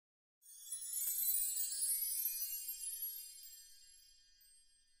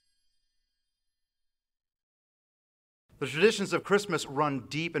The traditions of Christmas run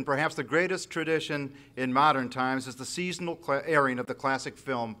deep, and perhaps the greatest tradition in modern times is the seasonal airing of the classic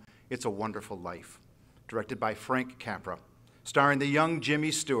film, It's a Wonderful Life, directed by Frank Capra, starring the young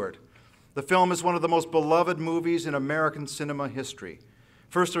Jimmy Stewart. The film is one of the most beloved movies in American cinema history.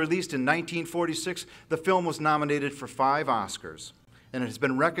 First released in 1946, the film was nominated for 5 Oscars, and it has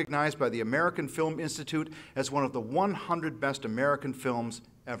been recognized by the American Film Institute as one of the 100 best American films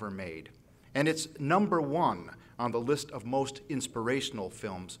ever made. And it's #1 on the list of most inspirational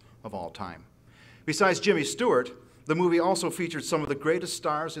films of all time. Besides Jimmy Stewart, the movie also featured some of the greatest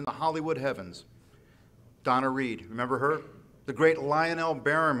stars in the Hollywood heavens. Donna Reed, remember her? The great Lionel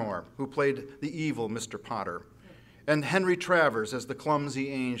Barrymore, who played the evil Mr. Potter, and Henry Travers as the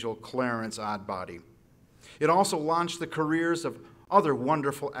clumsy angel Clarence Oddbody. It also launched the careers of other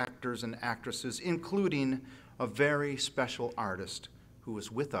wonderful actors and actresses, including a very special artist who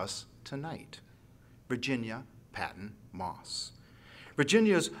is with us tonight, Virginia Patton Moss.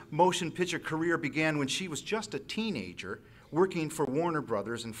 Virginia's motion picture career began when she was just a teenager, working for Warner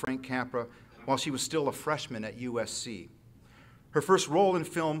Brothers and Frank Capra while she was still a freshman at USC. Her first role in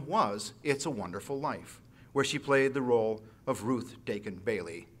film was It's a Wonderful Life, where she played the role of Ruth Dakin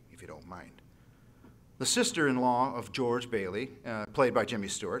Bailey, if you don't mind. The sister-in-law of George Bailey, played by Jimmy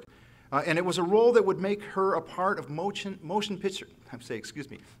Stewart, and it was a role that would make her a part of motion picture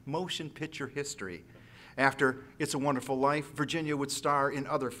history. After It's a Wonderful Life, Virginia would star in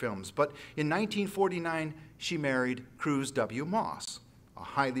other films, but in 1949, she married Cruz W. Moss, a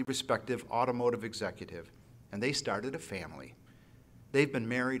highly respected automotive executive, and they started a family. They've been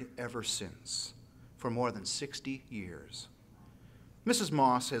married ever since, for more than 60 years. Mrs.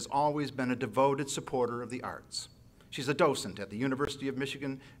 Moss has always been a devoted supporter of the arts. She's a docent at the University of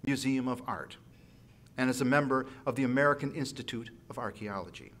Michigan Museum of Art and is a member of the American Institute of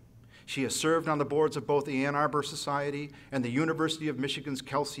Archaeology. She has served on the boards of both the Ann Arbor Society and the University of Michigan's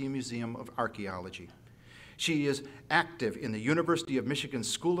Kelsey Museum of Archaeology. She is active in the University of Michigan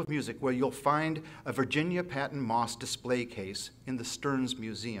School of Music, where you'll find a Virginia Patton Moss display case in the Stearns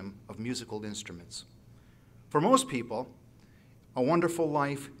Museum of Musical Instruments. For most people, A Wonderful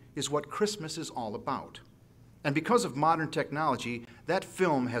Life is what Christmas is all about. And because of modern technology, that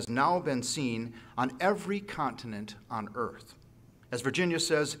film has now been seen on every continent on Earth. As Virginia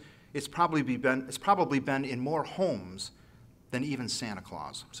says, it's probably been in more homes than even Santa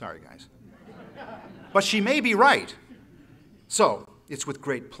Claus. Sorry, guys. But she may be right. So, it's with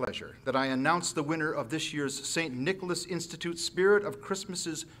great pleasure that I announce the winner of this year's St. Nicholas Institute Spirit of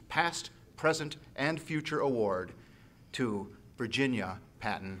Christmas's Past, Present, and Future Award to Virginia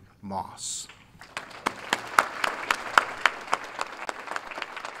Patton Moss.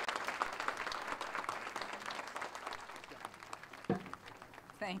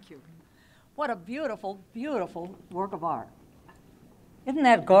 Thank you. What a beautiful, beautiful work of art. Isn't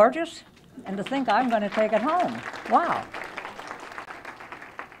that gorgeous? And to think I'm going to take it home. Wow.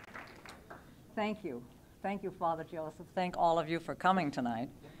 Thank you. Thank you, Father Joseph. Thank all of you for coming tonight.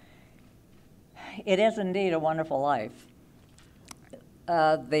 It is indeed a wonderful life.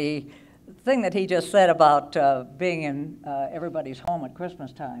 The thing that he just said about being in everybody's home at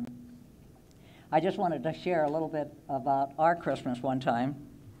Christmas time, I just wanted to share a little bit about our Christmas one time.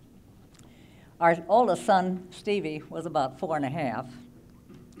 Our oldest son, Stevie, was about 4 and a half,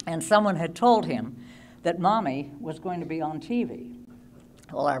 and someone had told him that Mommy was going to be on TV.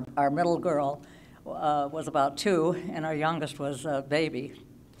 Well, our middle girl was about 2, and our youngest was a baby.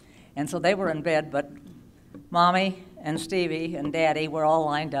 And so they were in bed, but Mommy and Stevie and Daddy were all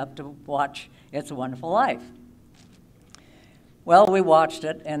lined up to watch It's a Wonderful Life. Well, we watched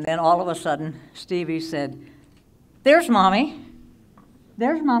it, and then all of a sudden, Stevie said, "There's Mommy.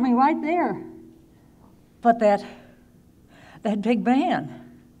 There's Mommy right there. But that big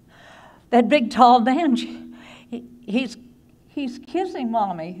man, that big tall man, he's kissing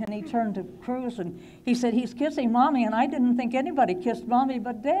Mommy." And he turned to Cruz and he said, "He's kissing Mommy, and I didn't think anybody kissed Mommy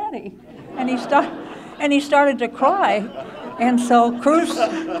but Daddy." And he started to cry. And so Cruz,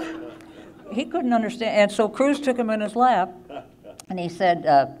 he couldn't understand. And so Cruz took him in his lap and he said,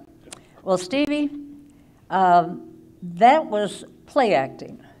 "Well, Stevie, that was play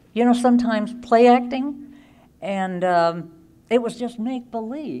acting. You know, sometimes play acting, and it was just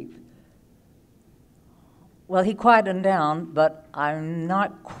make-believe." Well, he quieted down, but I'm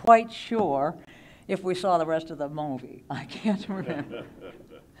not quite sure if we saw the rest of the movie. I can't remember.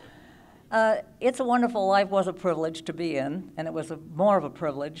 It's a Wonderful Life was a privilege to be in, and it was more of a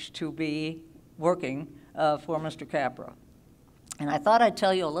privilege to be working for Mr. Capra. And I thought I'd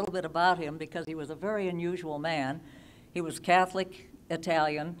tell you a little bit about him because he was a very unusual man. He was Catholic,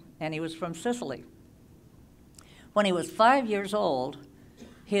 Italian, and he was from Sicily. When he was 5 years old,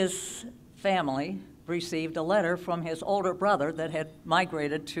 his family received a letter from his older brother that had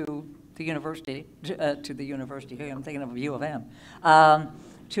migrated to the university, here I'm thinking of U of M,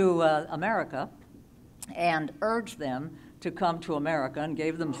 to America, and urged them to come to America and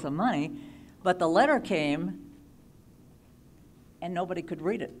gave them some money. But the letter came, and nobody could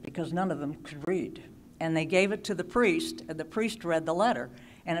read it because none of them could read. And they gave it to the priest, and the priest read the letter.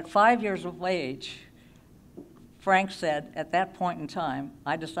 And at 5 years of age, Frank said, at that point in time,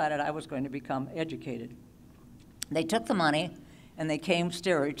 I decided I was going to become educated. They took the money, and they came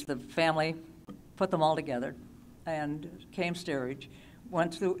steerage. The family put them all together and came steerage,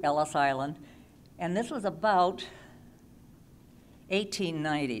 went through Ellis Island, and this was about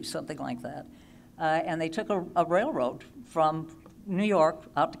 1890, something like that. And they took a railroad from New York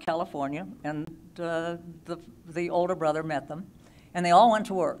out to California, and the older brother met them, and they all went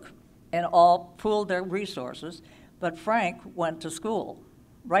to work and all pooled their resources. But Frank went to school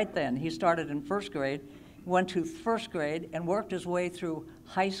right then. He started in first grade, went to first grade, and worked his way through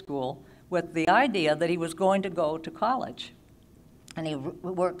high school with the idea that he was going to go to college. And he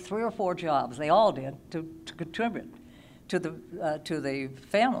worked 3 or 4 jobs, they all did, to contribute to the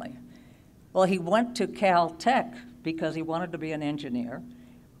family. Well, he went to Caltech because he wanted to be an engineer,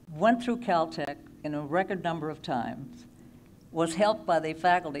 went through Caltech in a record number of times, was helped by the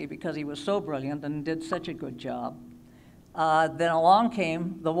faculty because he was so brilliant and did such a good job. Then along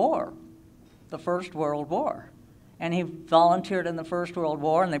came the war, the First World War. And he volunteered in the First World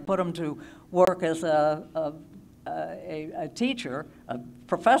War, and they put him to work as a teacher, a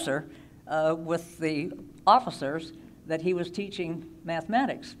professor, with the officers that he was teaching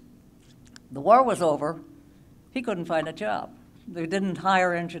mathematics. The war was over. He couldn't find a job. They didn't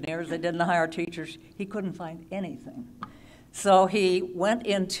hire engineers. They didn't hire teachers. He couldn't find anything. So he went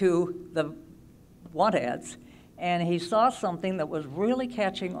into the want ads, and he saw something that was really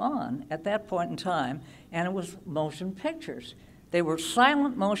catching on at that point in time, and it was motion pictures. They were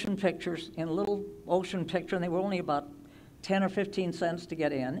silent motion pictures in a little motion picture, and they were only about 10 or 15 cents to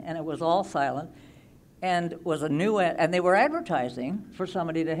get in, and it was all silent, and it was a new ad, and they were advertising for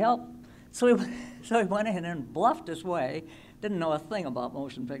somebody to help. So he went in and bluffed his way, didn't know a thing about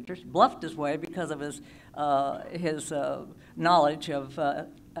motion pictures, bluffed his way because of his knowledge of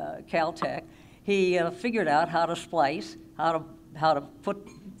Caltech. He figured out how to splice, how to put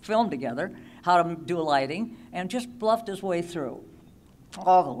film together, how to do lighting, and just bluffed his way through,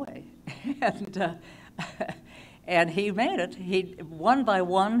 all the way. And he made it. He, one by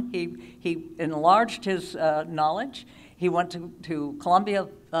one, he enlarged his knowledge. He went to Columbia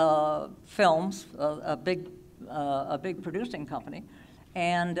Films, a big producing company,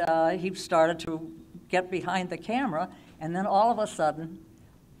 and he started to get behind the camera, and then all of a sudden,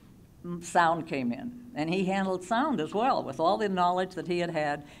 sound came in. And he handled sound as well. With all the knowledge that he had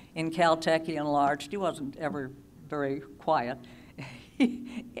had in Caltech, he enlarged. He wasn't ever very quiet.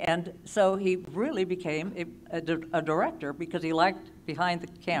 And so he really became a director because he liked behind the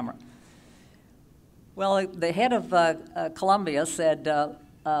camera. Well, the head of Columbia said,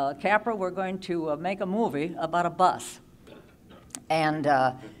 Capra, we're going to make a movie about a bus. And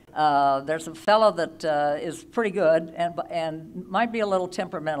there's a fellow that is pretty good and might be a little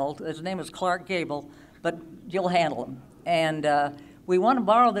temperamental. His name is Clark Gable, but you'll handle him. And we want to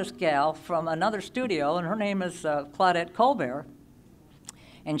borrow this gal from another studio, and her name is Claudette Colbert.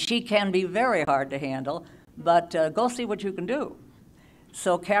 And she can be very hard to handle, but go see what you can do.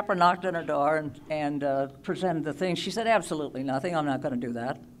 So Capra knocked on her door and presented the thing. She said, absolutely nothing. I'm not going to do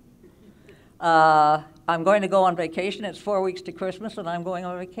that. I'm going to go on vacation. It's 4 weeks to Christmas, and I'm going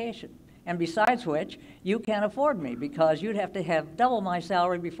on vacation. And besides which, you can't afford me because you'd have to have double my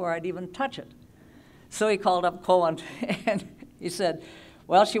salary before I'd even touch it. So he called up Cohen, and he said,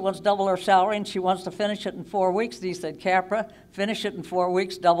 well, she wants double her salary, and she wants to finish it in 4 weeks. And he said, Capra, finish it in 4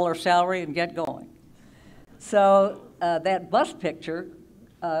 weeks, double her salary, and get going. So that bus picture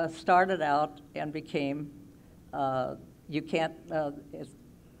started out and became, you can't, It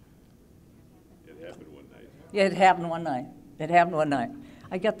happened one night. Yeah, it happened one night. It happened one night.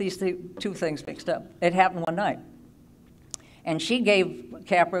 I get these two things mixed up. It happened one night. And she gave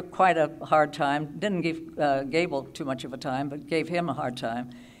Capra quite a hard time. Didn't give Gable too much of a time, but gave him a hard time.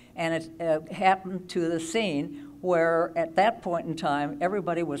 And it happened to the scene where, at that point in time,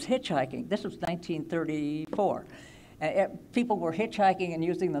 everybody was hitchhiking. This was 1934. People were hitchhiking and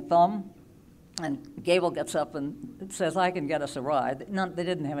using the thumb. And Gable gets up and says, I can get us a ride. They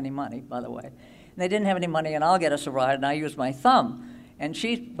didn't have any money, by the way. And they didn't have any money, and I'll get us a ride, and I use my thumb. And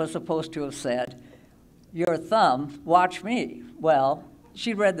she was supposed to have said, your thumb, watch me. Well,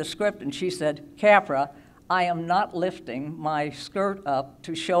 she read the script, and she said, Capra, I am not lifting my skirt up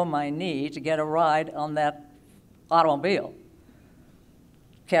to show my knee to get a ride on that automobile.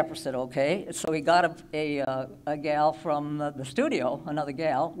 Capra said, okay. So he got a gal from the studio, another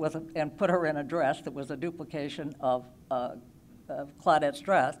gal, and put her in a dress that was a duplication of Claudette's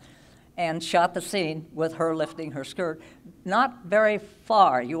dress, and shot the scene with her lifting her skirt. Not very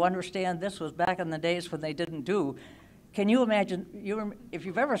far. You understand, this was back in the days when they didn't do. Can you imagine, if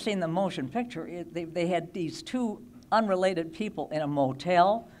you've ever seen the motion picture, they had these two unrelated people in a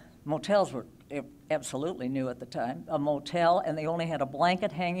motel. Motels were absolutely new at the time, a motel, and they only had a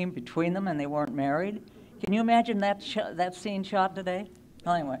blanket hanging between them, and they weren't married. Can you imagine that scene shot today?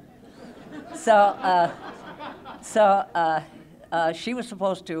 Well, anyway, she was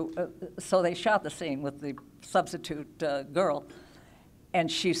supposed to. So they shot the scene with the substitute girl, and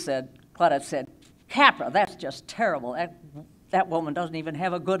Claudette said, "Capra, that's just terrible. That woman doesn't even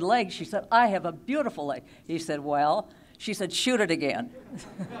have a good leg." She said, "I have a beautiful leg." He said, "Well," she said, "shoot it again."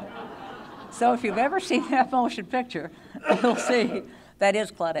 So if you've ever seen that motion picture, you'll see that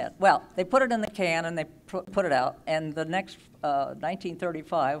is Claudette. Well, they put it in the can and they put it out, and the next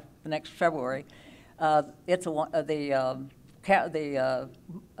 1935, the next February, it's the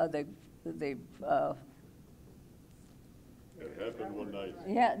It happened one night.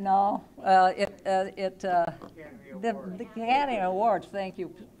 Yeah, no, the Academy Awards. Thank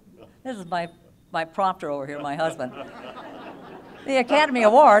you. This is my prompter over here, my husband. The Academy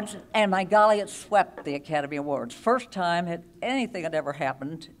Awards, and my golly, it swept the Academy Awards. First time anything had ever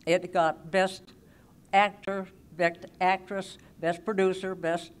happened. It got Best Actor, Best Actress, Best Producer,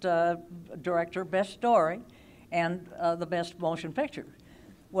 Best Director, Best Story, and the Best Motion Picture.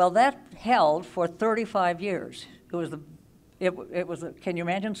 Well, that held for 35 years. It was. Can you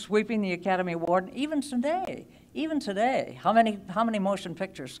imagine sweeping the Academy Award? Even today, how many motion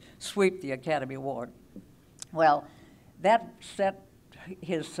pictures sweep the Academy Award? Well, that set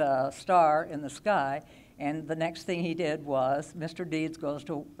his star in the sky, and the next thing he did was Mr. Deeds Goes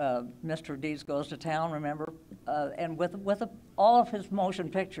to Town. Remember, and with all of his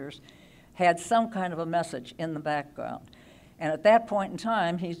motion pictures, had some kind of a message in the background. And at that point in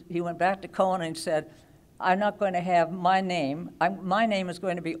time, he went back to Cohen and said, "I'm not going to have my name. My name is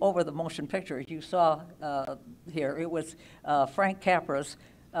going to be over the motion picture." You saw here, it was Frank Capra's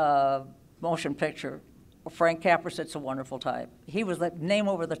motion picture. Frank Capra's It's a Wonderful Time. He was the name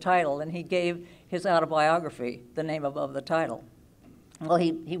over the title, and he gave his autobiography the name above the title. Well,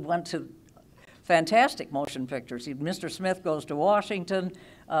 he went to fantastic motion pictures. Mr. Smith Goes to Washington,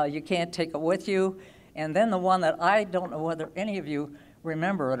 You Can't Take It With You, and then the one that I don't know whether any of you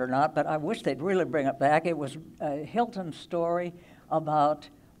remember it or not, but I wish they'd really bring it back. It was Hilton's story about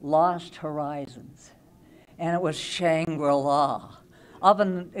lost horizons, and it was Shangri-La. Up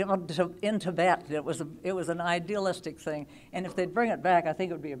in Tibet, it was an idealistic thing, and if they'd bring it back, I think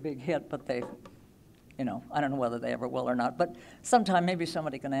it would be a big hit. But I don't know whether they ever will or not. But sometime maybe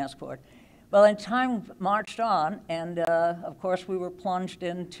somebody can ask for it. Well, and time marched on, and of course we were plunged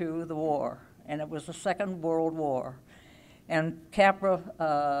into the war, and it was the Second World War, and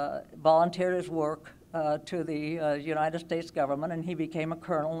Capra volunteered his work to the United States government, and he became a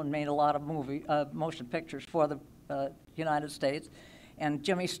colonel and made a lot of motion pictures for the United States. And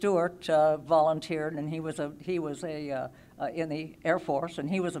Jimmy Stewart volunteered, and he was in the Air Force, and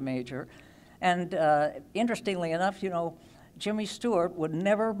he was a major. And interestingly enough, Jimmy Stewart would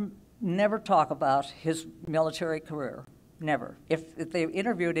never talk about his military career, never. If they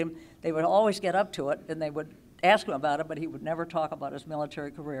interviewed him, they would always get up to it, and they would ask him about it, but he would never talk about his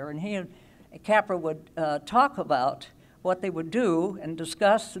military career. And he and Capra would talk about what they would do and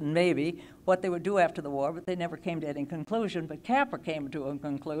discuss, and maybe what they would do after the war, but they never came to any conclusion. But Capra came to a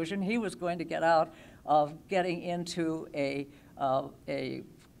conclusion. He was going to get out of getting into a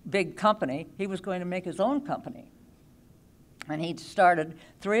big company. He was going to make his own company. And he started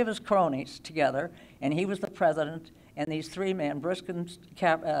 3 of his cronies together, and he was the president, and these 3 men, Briskin,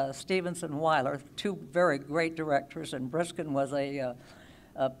 Stevenson, Weiler, 2 very great directors, and Briskin was he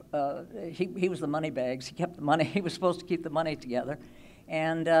was the money bags. He kept the money. He was supposed to keep the money together.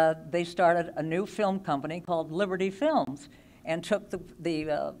 And they started a new film company called Liberty Films, and took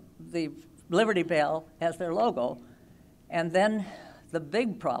the Liberty Bell as their logo. And then the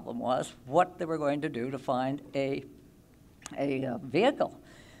big problem was what they were going to do to find a vehicle.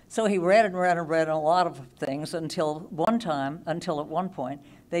 So he read and read and read a lot of things until at one point,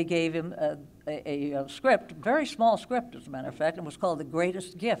 they gave him a script, very small script, as a matter of fact, and it was called The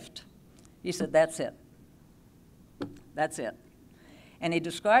Greatest Gift. He said, "That's it. That's it." And he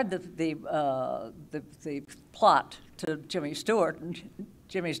described the plot to Jimmy Stewart, and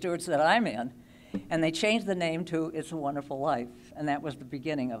Jimmy Stewart said, "I'm in." And they changed the name to It's a Wonderful Life, and that was the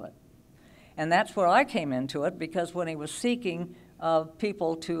beginning of it. And that's where I came into it, because when he was seeking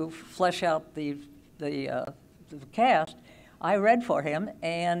people to flesh out the cast, I read for him,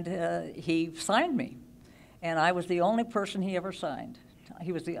 and he signed me. And I was the only person he ever signed.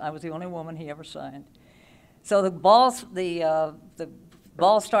 I was the only woman he ever signed. So the balls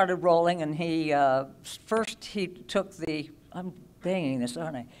started rolling, and first he took the, I'm banging this,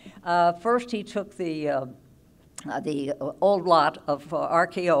 aren't I? First he took the old lot of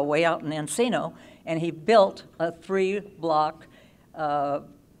RKO way out in Encino, and he built a 3-block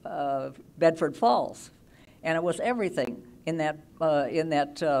Bedford Falls. And it was everything in that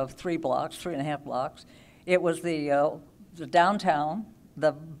 3 blocks, 3.5 blocks. It was the downtown,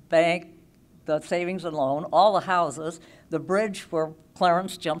 the bank, the savings and loan, all the houses, the bridge where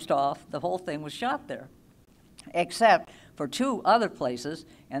Clarence jumps off. The whole thing was shot there, except for 2 other places.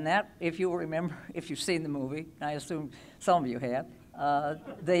 And that, if you remember, if you've seen the movie, I assume some of you have,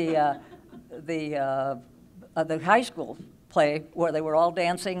 the high school play where they were all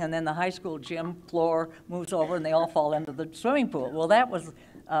dancing, and then the high school gym floor moves over and they all fall into the swimming pool. Well, that was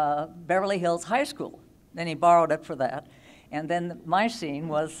Beverly Hills High School. Then he borrowed it for that. And then my scene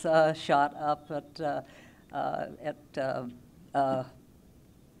was shot up at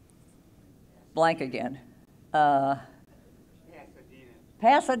blank again.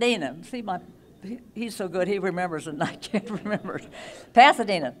 Pasadena. See, he's so good, he remembers it, and I can't remember it.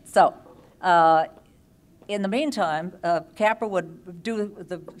 Pasadena. So, in the meantime, Capra would do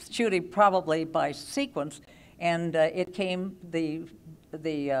the shooting probably by sequence, and it came the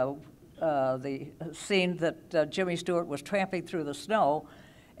scene that Jimmy Stewart was tramping through the snow,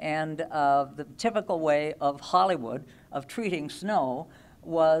 and the typical way of Hollywood of treating snow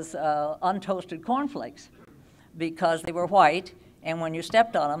was untoasted cornflakes, because they were white, and when you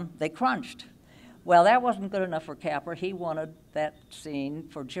stepped on them, they crunched. Well, that wasn't good enough for Capra. He wanted that scene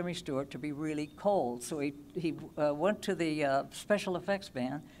for Jimmy Stewart to be really cold. So he went to the special effects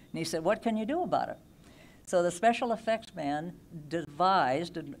man, and he said, "What can you do about it?" So the special effects man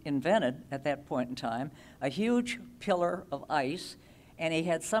devised and invented, at that point in time, a huge pillar of ice, and he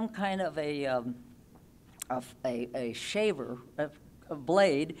had some kind of a shaver, a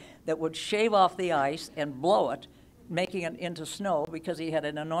blade that would shave off the ice and blow it, making it into snow, because he had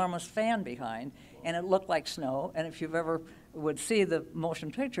an enormous fan behind, and it looked like snow. And if you've ever would see the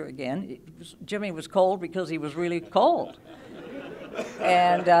motion picture again, Jimmy was cold because he was really cold.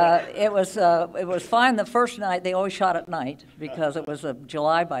 And it was fine the first night. They always shot at night because it was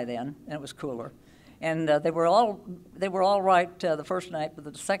July by then, and it was cooler. And they were all right the first night, but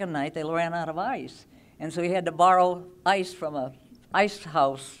the second night they ran out of ice, and so he had to borrow ice from a ice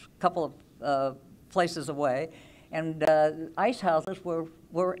house a couple of places away. And ice houses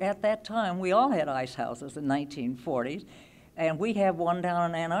were at that time, we all had ice houses in the 1940s, and we have one down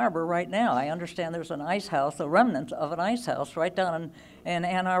in Ann Arbor right now. I understand there's an ice house, a remnant of an ice house right down in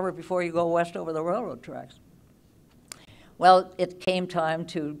Ann Arbor before you go west over the railroad tracks. Well, it came time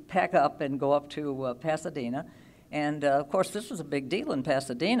to pack up and go up to Pasadena. And of course, this was a big deal in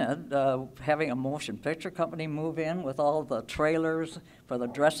Pasadena, having a motion picture company move in with all the trailers for the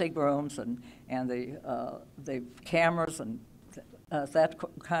dressing rooms and the cameras and that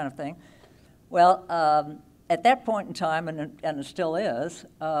kind of thing. Well, at that point in time, and it still is,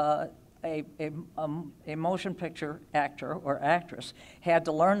 a motion picture actor or actress had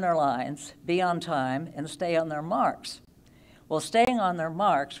to learn their lines, be on time, and stay on their marks. Well, staying on their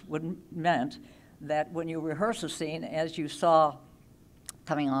marks meant that when you rehearse a scene, as you saw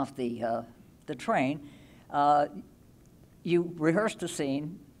coming off the train, you rehearsed a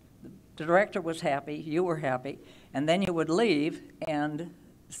scene, the director was happy, you were happy, and then you would leave and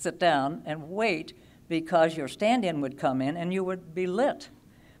sit down and wait, because your stand-in would come in and you would be lit,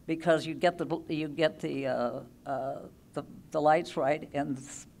 because you get the lights right, and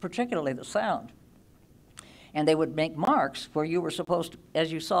particularly the sound. And they would make marks where you were supposed to,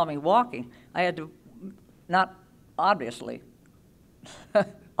 as you saw me walking, I had to, not obviously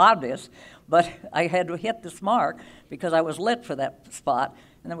obvious, but I had to hit this mark because I was lit for that spot,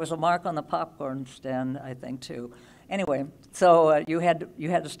 and there was a mark on the popcorn stand, I think, too. Anyway, so you had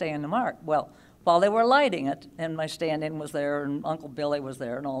to stay in the mark. Well, while they were lighting it, and my stand-in was there, and Uncle Billy was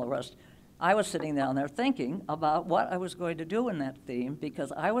there, and all the rest, I was sitting down there thinking about what I was going to do in that theme,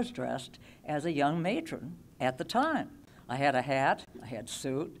 because I was dressed as a young matron at the time. I had a hat, I had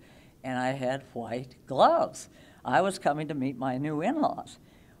suit, and I had white gloves. I was coming to meet my new in-laws.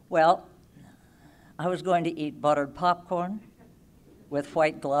 Well, I was going to eat buttered popcorn with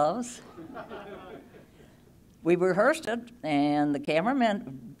white gloves. We rehearsed it, and the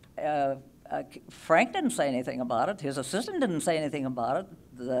cameraman Frank didn't say anything about it. His assistant didn't say anything about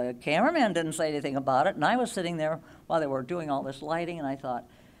it. The cameraman didn't say anything about it. And I was sitting there while they were doing all this lighting, and I thought,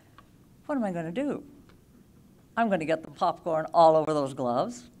 what am I going to do? I'm going to get the popcorn all over those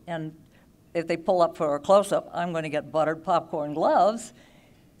gloves, and if they pull up for a close-up, I'm going to get buttered popcorn gloves.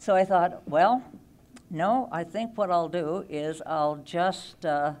 So I thought, well, no, I think what I'll do is I'll just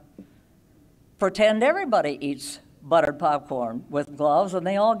pretend everybody eats buttered popcorn with gloves, and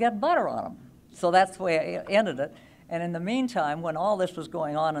they all get butter on them. So that's the way I ended it. And in the meantime, when all this was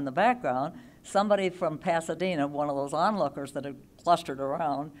going on in the background, somebody from Pasadena, one of those onlookers that had clustered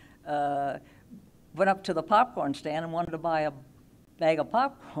around, went up to the popcorn stand and wanted to buy a bag of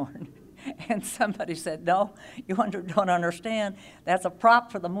popcorn. And somebody said, no, you don't understand. That's a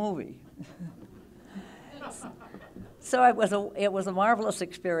prop for the movie. So it was a marvelous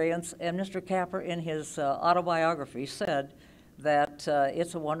experience, and Mr. Capra, in his autobiography, said that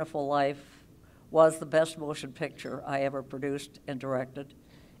It's a Wonderful Life was the best motion picture I ever produced and directed.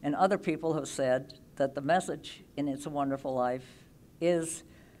 And other people have said that the message in It's a Wonderful Life is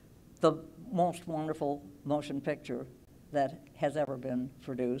the most wonderful motion picture that has ever been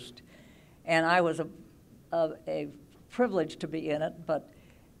produced. And I was a privilege to be in it, but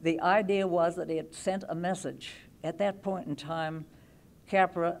the idea was that it sent a message. At that point in time,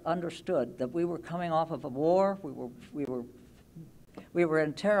 Capra understood that we were coming off of a war. We were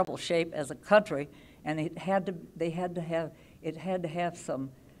in terrible shape as a country, and it had to have some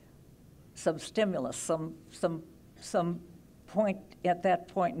stimulus, some point. At that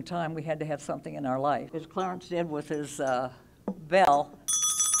point in time, we had to have something in our life. As Clarence did with his bell,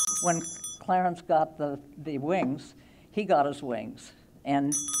 when Clarence got the wings, he got his wings.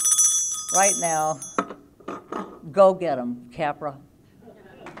 And right now, go get them, Capra.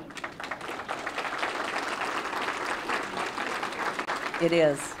 It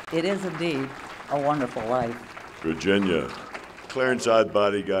is indeed a wonderful life. Virginia, Clarence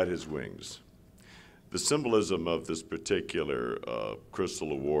Oddbody got his wings. The symbolism of this particular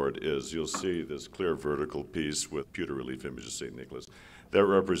Crystal Award is, you'll see this clear vertical piece with pewter relief image of St. Nicholas. That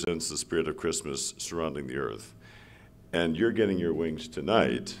represents the spirit of Christmas surrounding the earth. And you're getting your wings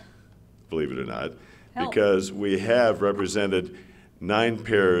tonight, believe it or not, because we have represented 9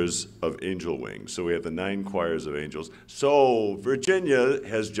 pairs of angel wings. So we have the 9 choirs of angels. So Virginia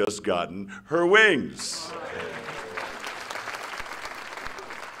has just gotten her wings.